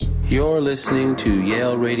You're listening to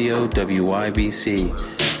Yale Radio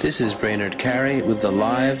WYBC. This is Brainerd Carey with the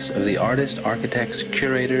lives of the artists, architects,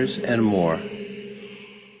 curators, and more.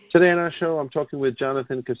 Today on our show, I'm talking with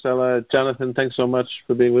Jonathan Casella. Jonathan, thanks so much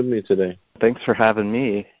for being with me today. Thanks for having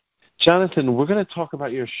me. Jonathan, we're going to talk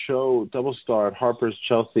about your show, Double Star at Harper's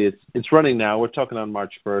Chelsea. It's running now. We're talking on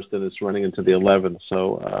March 1st, and it's running into the 11th.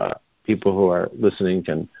 So people who are listening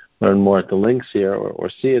can learn more at the links here or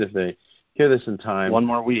see it if they hear this in time. One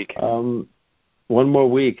more week. One more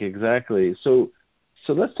week, exactly. So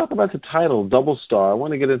let's talk about the title, Double Star. I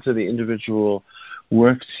want to get into the individual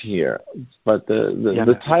works here, but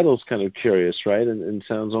the title's kind of curious, right? And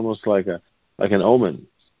sounds almost like an omen.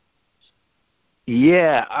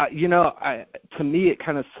 Yeah, to me it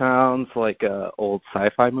kind of sounds like a old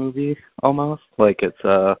sci-fi movie almost. Like it's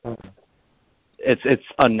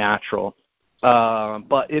unnatural,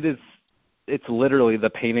 but it's literally, the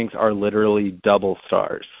paintings are literally double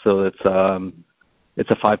stars. So it's a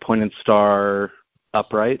 5-pointed star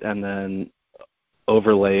upright, and then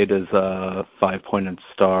overlaid is a 5-pointed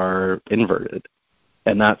star inverted,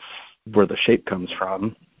 and that's where the shape comes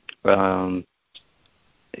from. I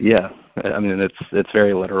mean, it's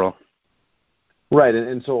very literal. Right,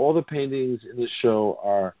 and so all the paintings in the show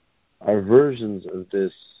are versions of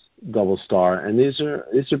this double star, and these are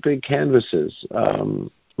big canvases,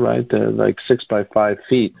 right? They're like 6 by 5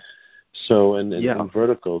 feet, so and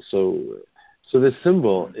vertical. So this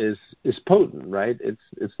symbol is potent, right?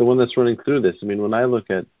 It's the one that's running through this. I mean, when I look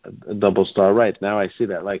at a double star, right now I see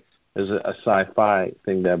that like there's a sci-fi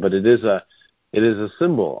thing there, but it is a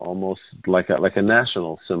symbol, almost like a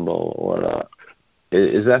national symbol, or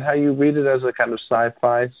is that how you read it, as a kind of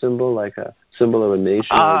sci-fi symbol, like a symbol of a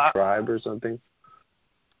nation or a tribe or something?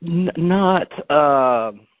 Not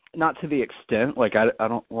to the extent. Like I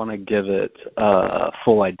don't want to give it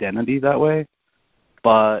full identity that way,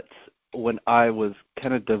 but when I was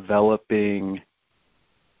kind of developing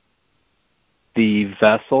the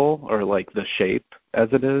vessel, or like the shape as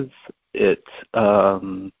it is, it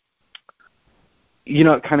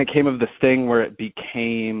it kind of came of this thing where it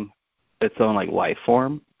became its own like life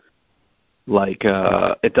form. Like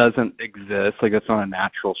it doesn't exist. Like it's not a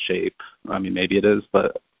natural shape. I mean, maybe it is,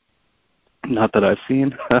 but not that I've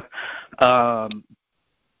seen.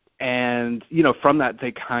 And from that,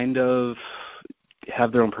 they kind of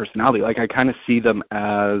have their own personality. Like I kind of see them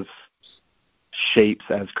as shapes,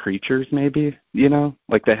 as creatures, maybe.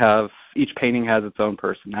 Like they have, each painting has its own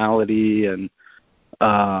personality, and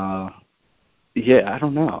I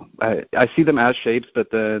don't know. I see them as shapes, but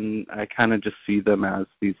then I kind of just see them as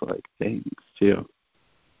these like things too.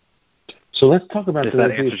 So let's talk about these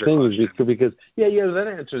things, because that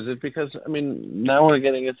answers it, because I mean, now we're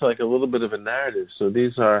getting into like a little bit of a narrative. So they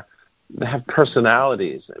have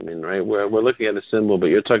personalities. I mean, right? We're looking at a symbol, but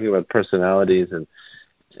you're talking about personalities, and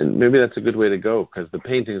maybe that's a good way to go, because the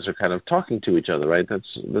paintings are kind of talking to each other, right?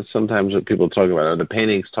 That's sometimes what people talk about, are the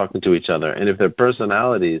paintings talking to each other, and if they're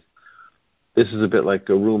personalities, this is a bit like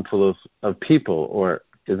a room full of people, or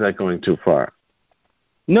is that going too far?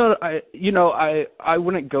 No, I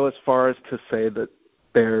wouldn't go as far as to say that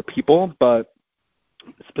they're people, but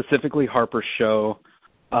specifically Harper's show,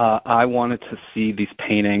 I wanted to see these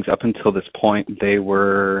paintings. Up until this point, they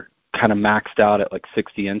were kind of maxed out at like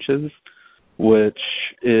 60 inches, which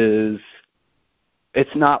is,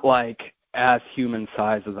 it's not like as human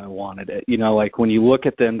size as I wanted it. Like when you look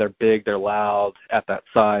at them, they're big, they're loud at that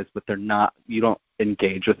size, but they're not, you don't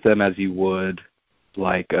engage with them as you would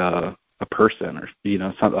like a person, or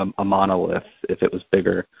a monolith if it was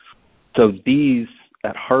bigger. So these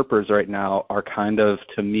at Harper's right now are kind of,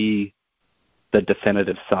 to me, the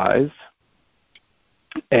definitive size.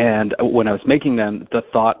 And when I was making them, the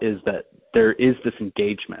thought is that there is this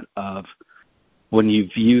engagement of, when you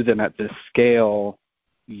view them at this scale,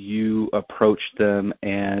 you approach them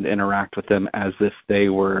and interact with them as if they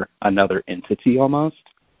were another entity almost.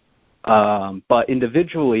 But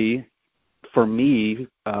individually, for me,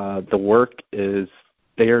 the work is,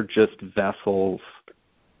 they are just vessels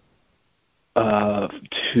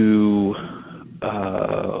to,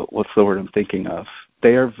 what's the word I'm thinking of?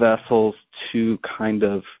 They are vessels to kind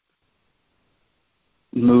of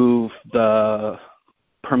move the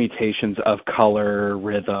permutations of color,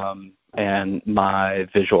 rhythm, and my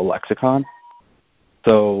visual lexicon.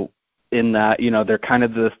 So in that, they're kind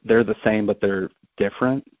of they're the same, but they're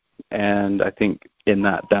different. And I think in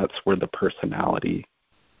that's where the personality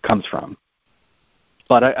comes from.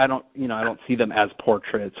 But I don't see them as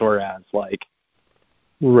portraits, or as like,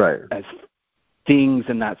 right, as things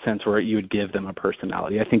in that sense where you would give them a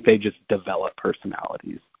personality. I think they just develop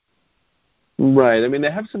personalities. Right. I mean,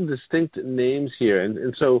 they have some distinct names here,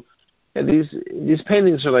 and so Yeah, these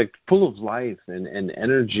paintings are like full of life and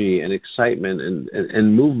energy and excitement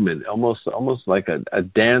and movement, almost like a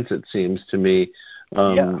dance, it seems to me.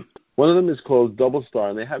 Yeah. One of them is called Double Star,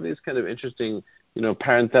 and they have these kind of interesting,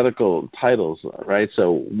 parenthetical titles, right?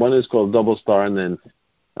 So one is called Double Star, and then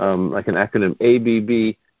like an acronym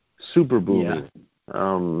ABB, Super Booming.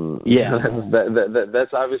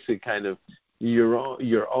 That's obviously kind of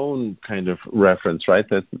your own kind of reference, right?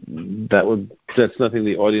 That's nothing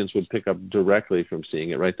the audience would pick up directly from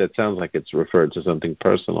seeing it, right? That sounds like it's referred to something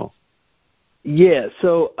personal. Yeah.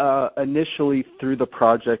 So initially through the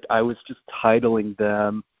project, I was just titling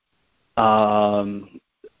them sequentially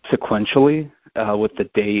with the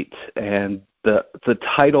date, and the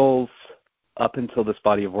titles up until this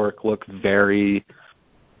body of work look very.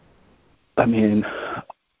 I mean,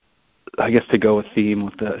 I guess to go with theme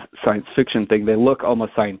with the science fiction thing, they look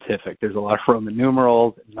almost scientific. There's a lot of Roman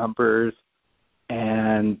numerals, numbers,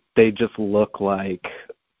 and they just look like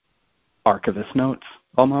archivist notes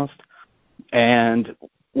almost. And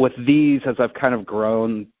with these, as I've kind of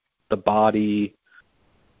grown the body,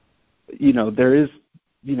 there is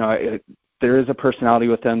a personality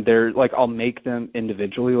with them. They're like, I'll make them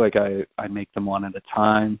individually, like I make them one at a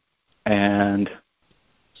time. And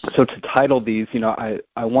so to title these, I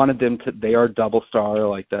wanted them to, they are double star,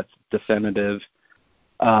 like that's definitive.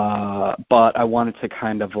 But I wanted to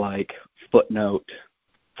kind of like footnote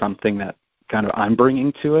something that kind of I'm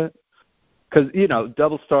bringing to it. Because,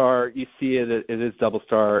 double star, you see it is double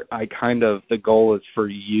star. The goal is for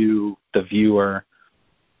you, the viewer,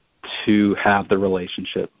 to have the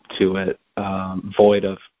relationship to it, void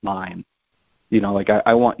of mine.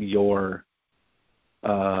 I want your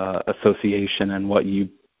association and what you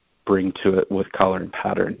bring to it with color and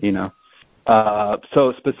pattern,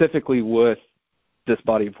 So specifically with this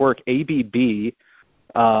body of work, ABB,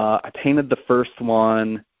 I painted the first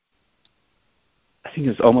one, I think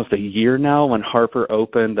it was almost a year now, when Harper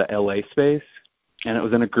opened the LA space, and it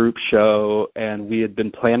was in a group show, and we had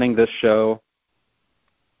been planning this show,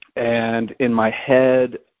 and in my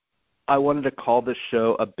head, I wanted to call this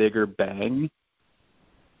show A Bigger Bang.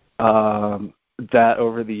 That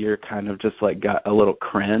over the year kind of just like got a little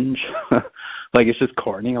cringe. Like it's just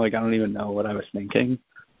corny. Like I don't even know what I was thinking.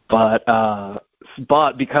 But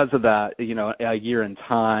because of that, a year in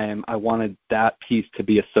time, I wanted that piece to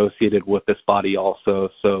be associated with this body also,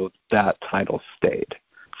 so that title stayed.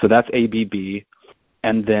 So that's ABB.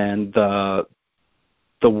 And then the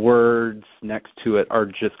words next to it are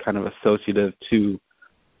just kind of associative to,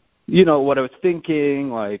 what I was thinking.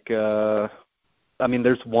 Like, there's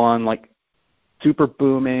one like, Super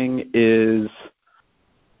Booming is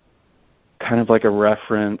kind of like a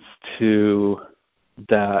reference to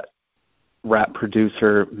that rap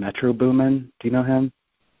producer Metro Boomin. Do you know him?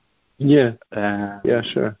 Yeah. Yeah,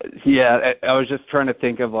 sure. Yeah, I was just trying to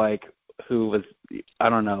think of like who was, I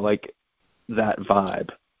don't know, like that vibe,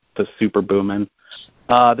 the Super Boomin.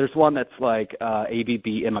 There's one that's like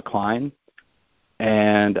ABB Emma Klein,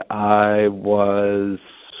 and I was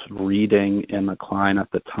reading Emma Klein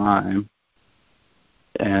at the time.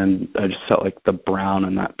 And I just felt like the brown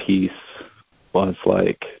in that piece was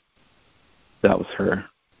like, that was her.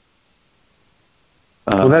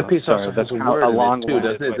 Well, that piece also has a word in it too,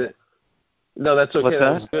 doesn't it? Like, no, that's okay.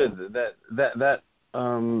 That was good. That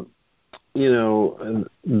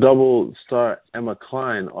double star Emma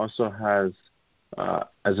Klein also has,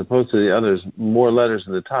 as opposed to the others, more letters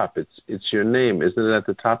at the top. It's your name, isn't it? At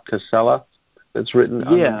the top, Casella, that's written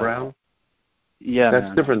on the brown. Yeah,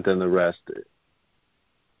 that's different than the rest.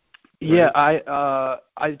 Yeah, I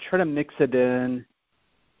try to mix it in.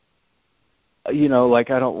 Like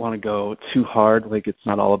I don't want to go too hard. Like it's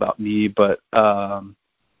not all about me, but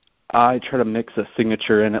I try to mix a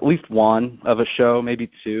signature in at least one of a show, maybe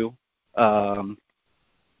two,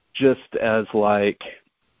 just as like,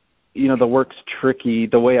 the work's tricky.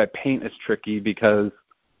 The way I paint is tricky because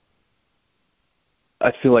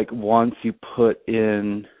I feel like once you put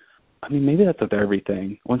in, maybe that's with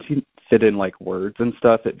everything. Once you fit in like words and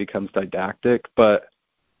stuff, it becomes didactic. But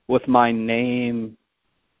with my name,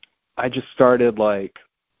 I just started like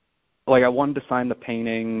I wanted to sign the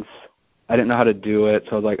paintings. I didn't know how to do it,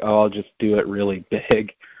 so I was like, I'll just do it really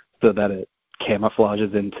big so that it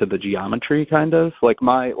camouflages into the geometry kind of. Like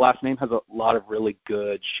my last name has a lot of really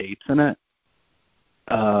good shapes in it.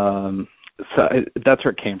 That's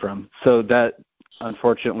where it came from. So that,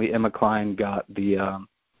 unfortunately, Emma Klein got the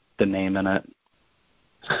name in it.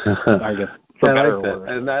 I guess. I like that.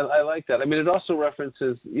 And I like that. It also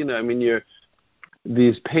references,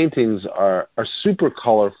 these paintings are super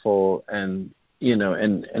colorful and,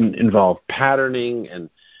 and involve patterning and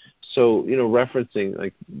So, referencing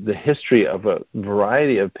like the history of a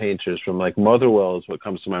variety of painters, from like Motherwell is what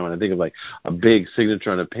comes to mind when I think of like a big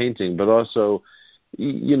signature on a painting, but also,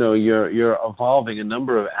 you're evolving a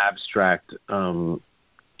number of abstract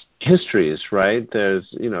histories, right?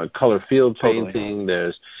 There's, color field painting,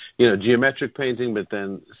 there's, geometric painting, but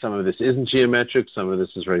then some of this isn't geometric, some of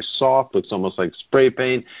this is very soft, looks almost like spray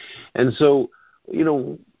paint. And so,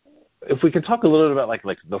 if we could talk a little bit about like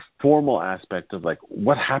the formal aspect of like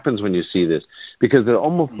what happens when you see this, because they're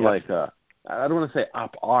almost like I don't want to say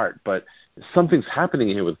op art, but something's happening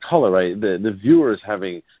here with color, right? The viewer is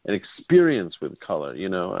having an experience with color,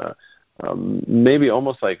 maybe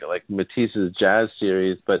almost like Matisse's jazz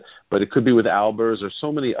series, but it could be with Albers or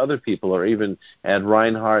so many other people, or even Ed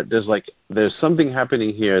Reinhardt. There's something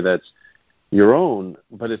happening here that's your own,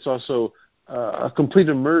 but it's also a complete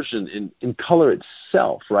immersion in color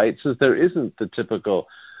itself, right? Since there isn't the typical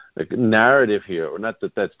narrative here, or not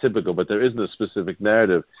that that's typical, but there isn't a specific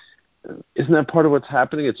narrative. Isn't that part of what's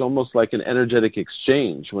happening? It's almost like an energetic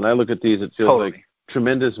exchange. When I look at these, it feels like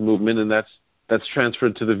tremendous movement, and that's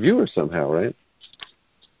transferred to the viewer somehow, right?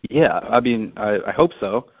 Yeah, I mean, I hope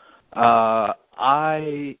so.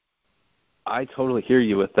 I totally hear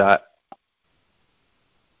you with that.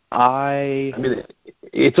 I mean,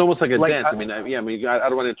 it's almost like a dance. I don't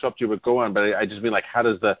want to interrupt you, but go on. But I just mean, like, how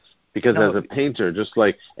does because as a painter, just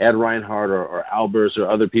like Ed Reinhardt or Albers or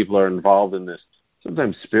other people are involved in this,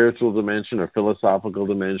 sometimes spiritual dimension or philosophical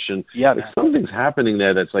dimension. Yeah, like something's happening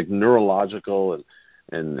there that's like neurological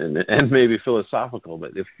and maybe philosophical.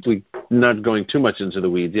 But if we're not going too much into the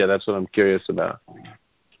weeds, that's what I'm curious about.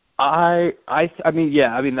 I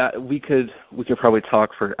mean, that we could probably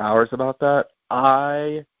talk for hours about that.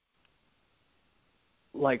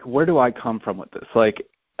 Where do I come from with this?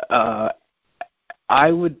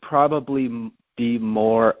 I would probably be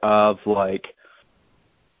more of like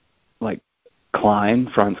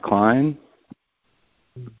Franz Klein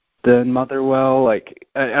than Motherwell.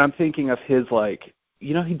 And I'm thinking of his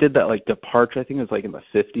he did that departure. I think it was in the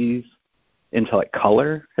 50s into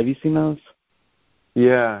color. Have you seen those?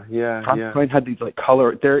 Yeah. Franz Klein had these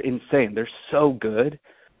color. They're insane. They're so good.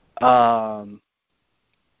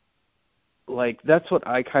 That's what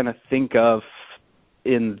I kind of think of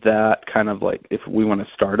in that kind of if we want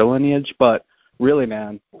to start a lineage. But really,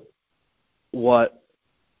 man, what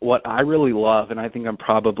I really love, and I think I'm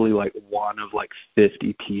probably one of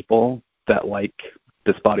 50 people that like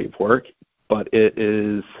this body of work, but it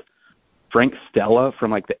is Frank Stella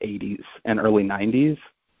from the 80s and early 90s.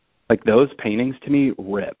 Those paintings to me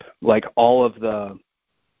rip. All of the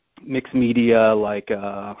mixed media,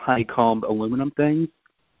 honeycombed aluminum things.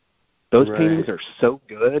 Those paintings are so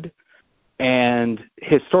good. And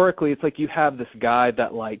historically, it's you have this guy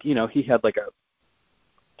that he had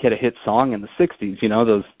he had a hit song in the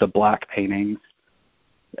 60s, the black paintings.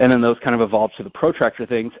 And then those kind of evolved to the protractor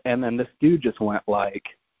things. And then this dude just went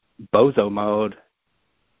bozo mode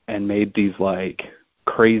and made these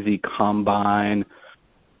crazy combine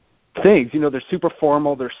things. They're super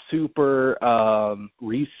formal. They're super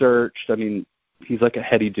researched. I mean, he's a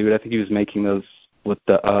heady dude. I think he was making those with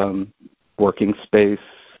the working space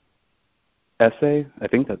essay. I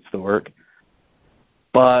think that's the work.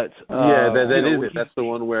 But that is it. That's the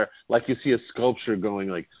one where you see a sculpture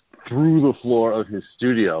going through the floor of his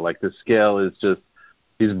studio. The scale is just,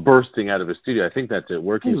 he's bursting out of his studio. I think that's it.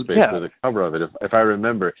 Working space with the cover of it. If I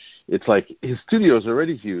remember, it's his studio is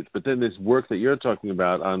already huge, but then this work that you're talking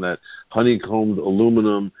about on that honeycombed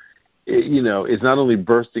aluminum, is not only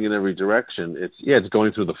bursting in every direction. It's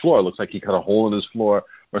going through the floor. It looks like he cut a hole in his floor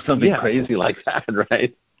or something crazy like that,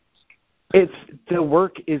 right? The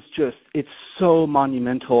work is just, it's so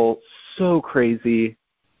monumental, so crazy,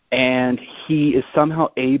 and he is somehow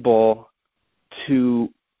able to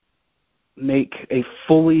make a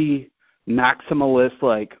fully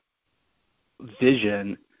maximalist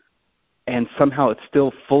vision, and somehow it's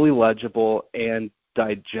still fully legible and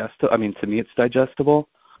digestible. I mean, to me, it's digestible.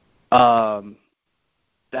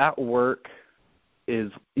 That work is,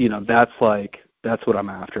 that's what I'm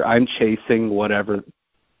after. I'm chasing whatever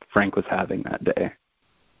Frank was having that day.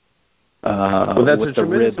 Well, that's a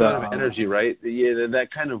tremendous amount of energy, right? Yeah,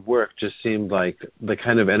 that kind of work just seemed like the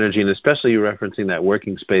kind of energy, and especially you referencing that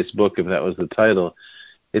Working Space book, if that was the title.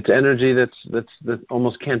 It's energy that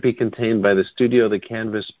almost can't be contained by the studio, the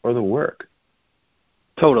canvas, or the work.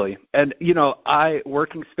 Totally. And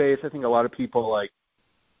Working Space, I think a lot of people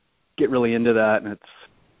get really into that, and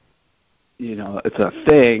it's a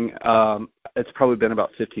thing. It's probably been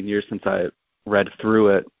about 15 years since I read through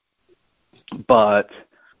it. But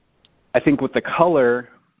I think with the color,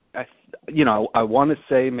 I want to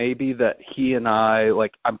say maybe that he and I,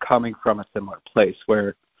 like, I'm coming from a similar place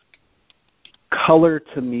where color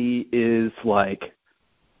to me is like,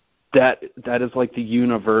 that is like the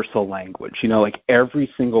universal language. Like every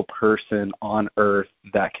single person on earth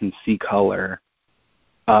that can see color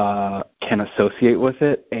can associate with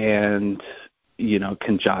it and,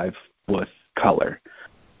 can jive with color.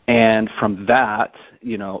 And from that,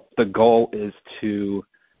 the goal is to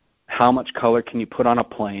how much color can you put on a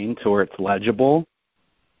plane to where it's legible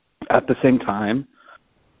at the same time.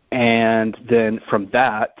 And then from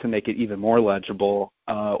that, to make it even more legible,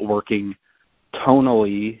 working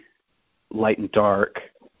tonally, light and dark,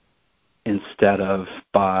 instead of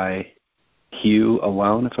by hue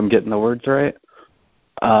alone, if I'm getting the words right.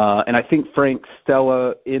 And I think Frank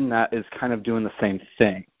Stella in that is kind of doing the same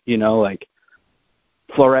thing. Like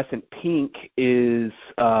fluorescent pink is,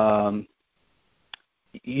 tonally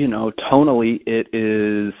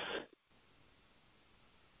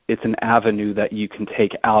it's an avenue that you can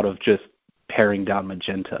take out of just paring down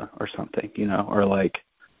magenta or something, or like,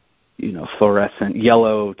 fluorescent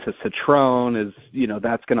yellow to citron is,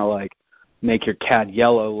 that's going to like make your cad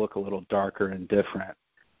yellow look a little darker and different.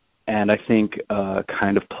 And I think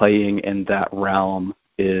kind of playing in that realm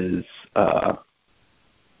is fun.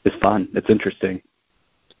 It's interesting.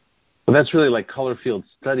 Well, that's really like color field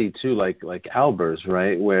study too, like Albers,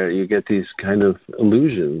 right? Where you get these kind of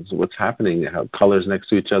illusions, what's happening, how colors next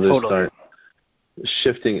to each other start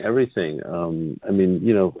shifting everything.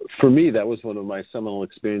 For me, that was one of my seminal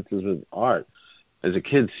experiences with art as a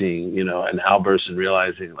kid, seeing, an Albers and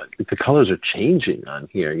realizing like the colors are changing on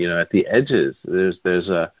here, at the edges. There's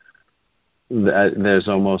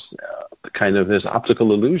almost there's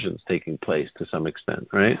optical illusions taking place to some extent,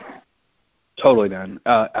 right? Totally, man.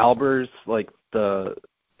 Albers, like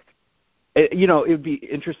it would be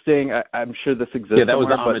interesting. I'm sure this exists. Yeah, that was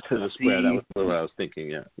the Homage to the Square. That was what I was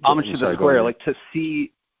thinking. Yeah, Homage to the Square, like to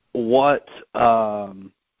see what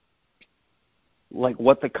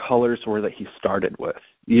what the colors were that he started with.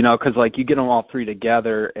 Because like you get them all three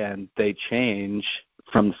together and they change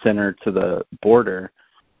from the center to the border.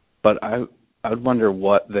 But I would wonder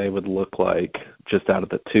what they would look like just out of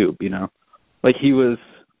the tube. Like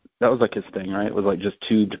that was like his thing, right? It was like just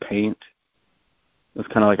tubed paint. It was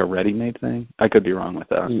kind of like a ready-made thing. I could be wrong with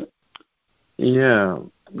that. Yeah,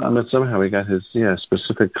 but somehow he got his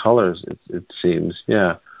specific colors. It seems,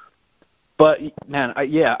 yeah. But man,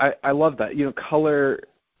 I love that. Color.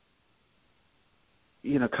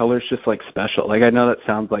 Color's just like special. Like I know that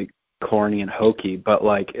sounds like corny and hokey, but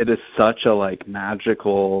like it is such a like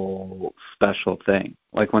magical, special thing.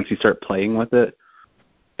 Like once you start playing with it,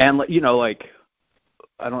 and like.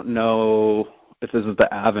 I don't know if this is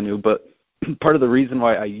the avenue, but part of the reason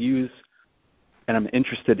why I use and I'm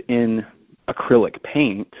interested in acrylic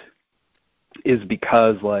paint is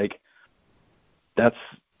because like that's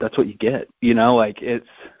what you get, like it's,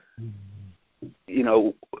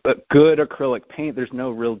 a good acrylic paint, there's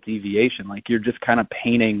no real deviation. Like you're just kind of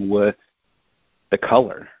painting with the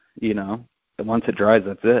color, and once it dries,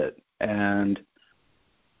 that's it. And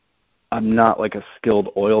I'm not like a skilled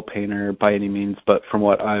oil painter by any means, but from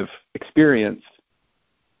what I've experienced,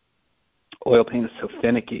 oil paint is so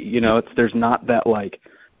finicky. There's not that like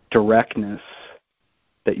directness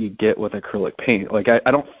that you get with acrylic paint. Like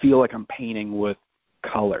I don't feel like I'm painting with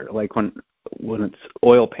color. Like when it's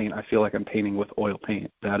oil paint, I feel like I'm painting with oil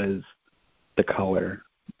paint. That is the color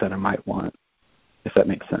that I might want, if that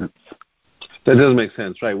makes sense. That does make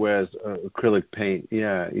sense, right? Whereas acrylic paint,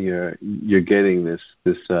 you're getting this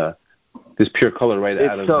pure color right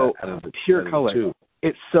out of the pure color. Tube.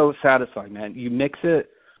 It's so satisfying, man. You mix it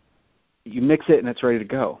and it's ready to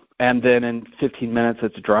go. And then in 15 minutes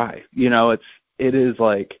it's dry. It is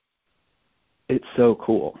like, it's so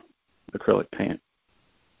cool, acrylic paint.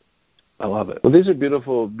 I love it. Well, these are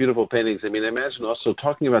beautiful, beautiful paintings. I mean, I imagine also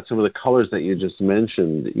talking about some of the colors that you just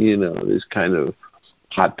mentioned, this kind of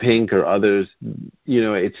hot pink or others,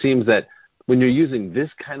 it seems that when you're using this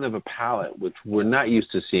kind of a palette, which we're not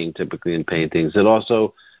used to seeing typically in paintings, it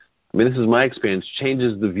also, this is my experience,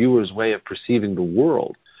 changes the viewer's way of perceiving the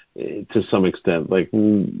world to some extent. Like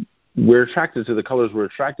we're attracted to the colors we're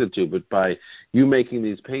attracted to, but by you making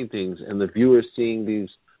these paintings and the viewer seeing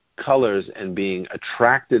these colors and being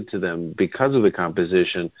attracted to them because of the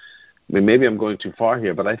composition, maybe I'm going too far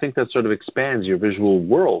here, but I think that sort of expands your visual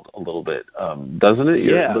world a little bit, doesn't it?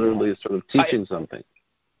 You're literally sort of teaching something.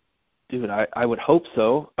 Dude, I would hope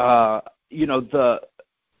so.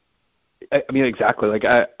 Exactly. Like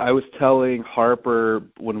I was telling Harper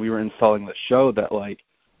when we were installing the show that like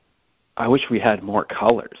I wish we had more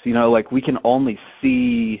colors. Like we can only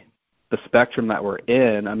see the spectrum that we're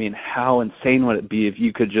in, I mean, how insane would it be if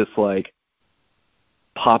you could just like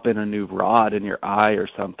pop in a new rod in your eye or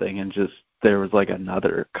something and just there was like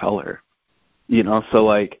another color, you know? So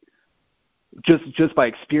like just by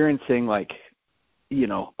experiencing like, you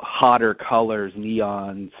know, hotter colors,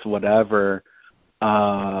 neons, whatever,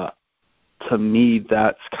 to me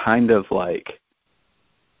that's kind of like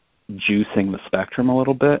juicing the spectrum a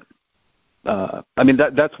little bit. I mean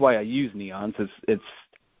that's why I use neons.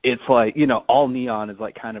 It's like, you know, all neon is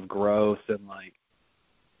like kind of gross and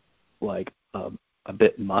like a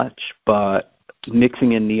bit much, but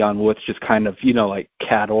mixing in neon with just kind of, you know, like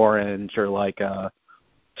cat orange or like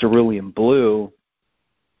cerulean blue,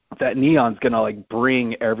 that neon's gonna like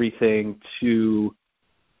bring everything to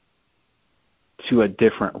a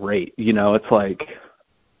different rate. You know, it's like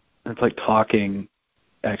talking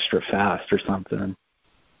extra fast or something.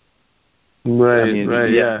 Right, I mean, right,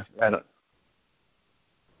 yeah.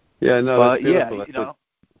 Yeah, no, but that's beautiful. yeah, you know,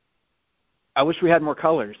 I wish we had more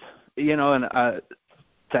colors. You know, and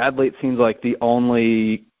sadly, it seems like the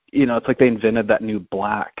only, you know, it's like they invented that new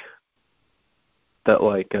black. That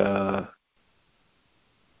like, Anish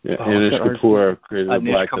Kapoor created a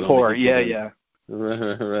black. Anish Kapoor, yeah.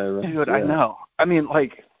 Right. Dude, yeah. I know. I mean,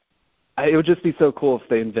 like, it would just be so cool if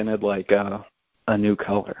they invented like a new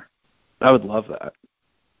color. I would love that.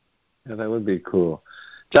 Yeah, that would be cool.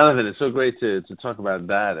 Jonathan, it's so great to talk about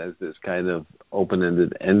that as this kind of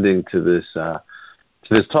open-ended ending to this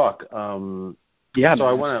talk. Yeah. So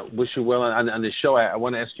I want to wish you well on this show. I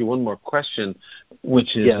want to ask you one more question,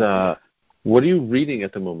 which is, what are you reading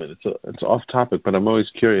at the moment? It's off topic, but I'm always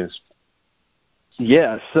curious.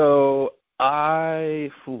 Yeah. So I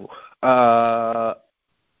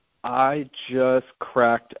just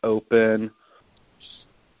cracked open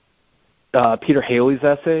Peter Haley's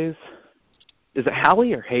essays. Is it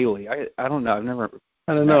Halley or Haley? I don't know.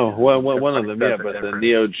 I don't know. Well, one of them, yeah, but the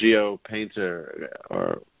Neo Geo painter,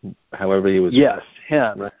 or however he was. Yes,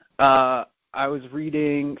 him. Right. I was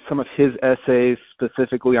reading some of his essays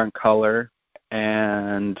specifically on color,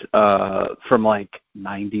 and from like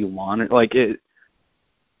 91, like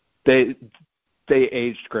they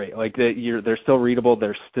aged great. Like they're still readable.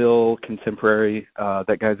 They're still contemporary.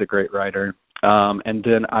 That guy's a great writer. And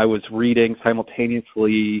then I was reading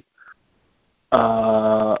simultaneously.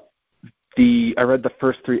 I read the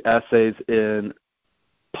first 3 essays in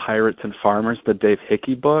Pirates and Farmers, the Dave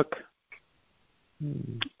Hickey book.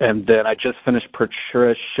 And then I just finished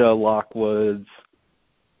Patricia Lockwood's,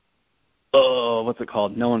 what's it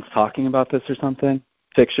called? No One's Talking About This or something.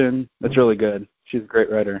 Fiction. It's really good. She's a great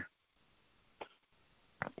writer.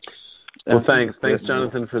 Well, thanks,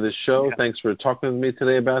 Jonathan, for this show. Yeah. Thanks for talking with me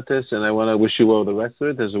today about this, and I want to wish you well the rest of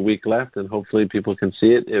it. There's a week left, and hopefully people can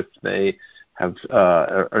see it if they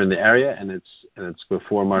are in the area, and it's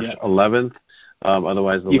before March 11th.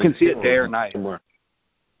 Otherwise, you can see it day or night.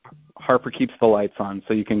 Harper keeps the lights on,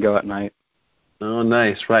 so you can go at night. Oh,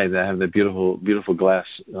 nice! Right, I have that beautiful glass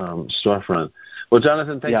storefront. Well,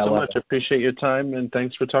 Jonathan, thanks so much. I appreciate your time, and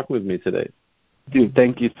thanks for talking with me today. Dude,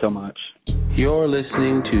 thank you so much. You're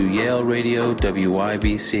listening to Yale Radio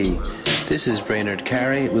WYBC. This is Brainerd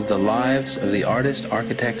Carey with the lives of the artists,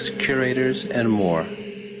 architects, curators, and more.